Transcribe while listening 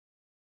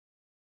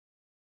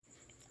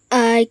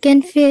I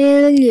can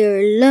feel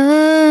your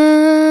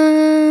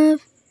love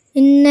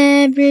in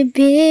every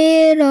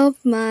beat of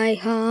my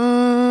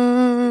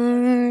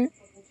heart.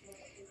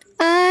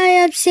 I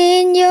have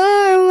seen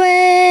your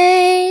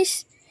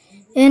ways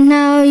and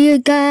how you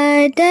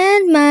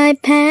guided my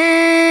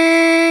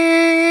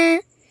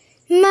path.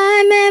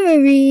 My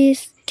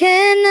memories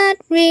cannot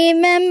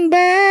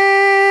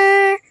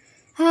remember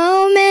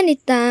how many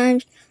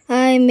times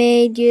I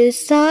made you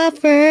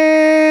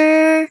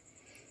suffer,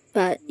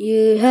 but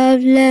you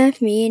have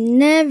left me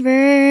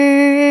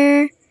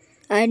never.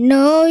 I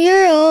know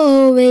you're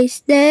always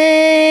there.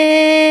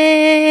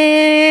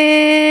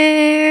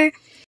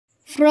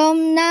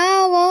 From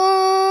now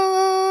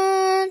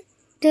on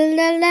till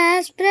the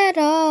last breath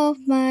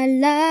of my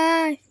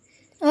life,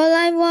 all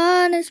I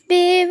want is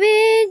be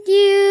with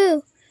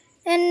you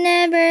and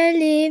never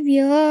leave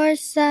your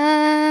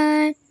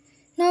side.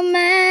 No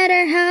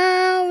matter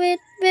how it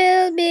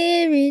will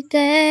be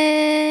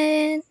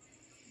written,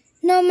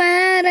 no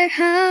matter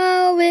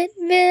how it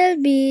will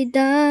be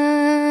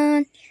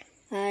done,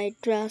 I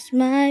trust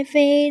my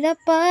fate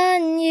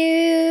upon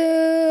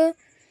you.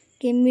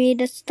 Give me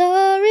the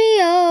story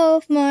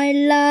of my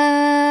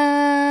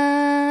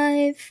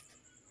life.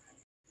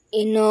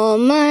 In all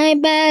my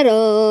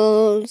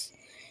battles,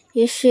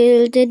 you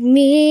shielded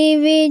me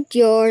with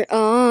your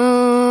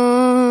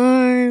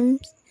arms.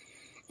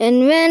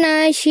 And when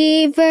I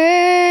shivered,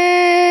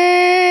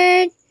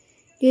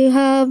 you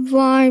have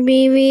warmed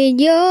me with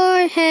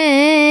your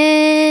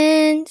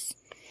hands.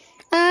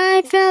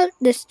 I felt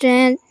the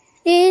strength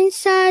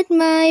inside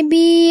my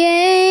being.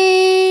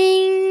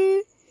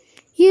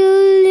 You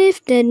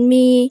lifted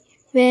me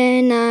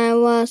when I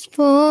was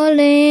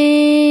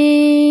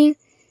falling.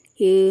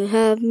 You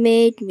have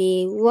made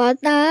me what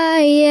I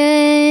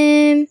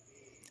am.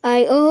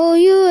 I owe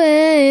you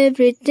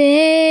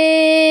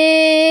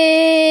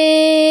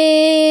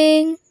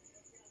everything.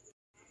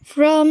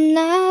 From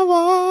now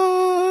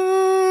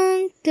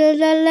on till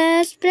the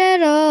last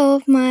breath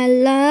of my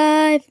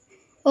life,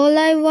 all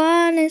I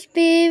want is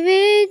be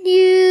with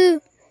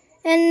you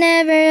and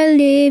never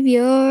leave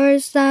your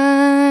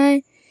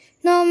side.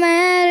 No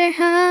matter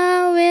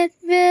how it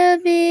will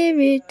be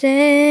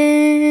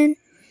written,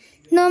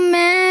 no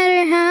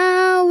matter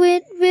how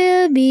it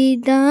will be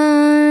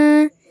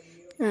done,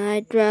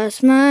 I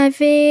trust my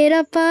fate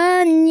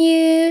upon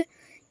you.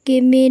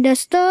 Give me the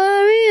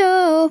story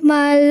of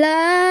my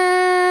life.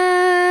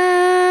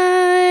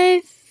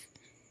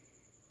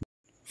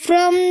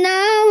 From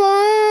now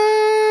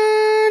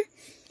on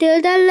till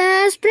the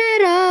last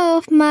breath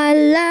of my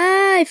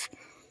life,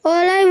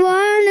 all I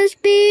want is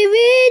be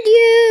with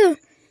you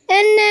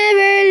and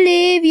never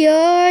leave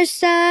your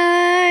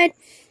side.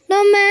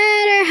 No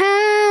matter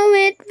how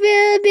it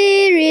will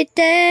be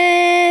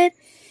written,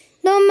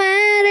 no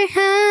matter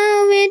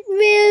how it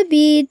will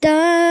be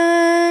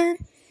done,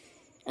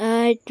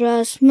 I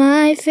trust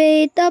my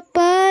fate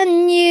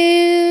upon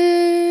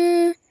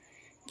you.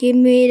 Give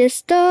me the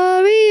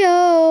story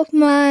of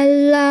my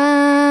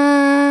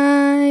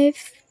life.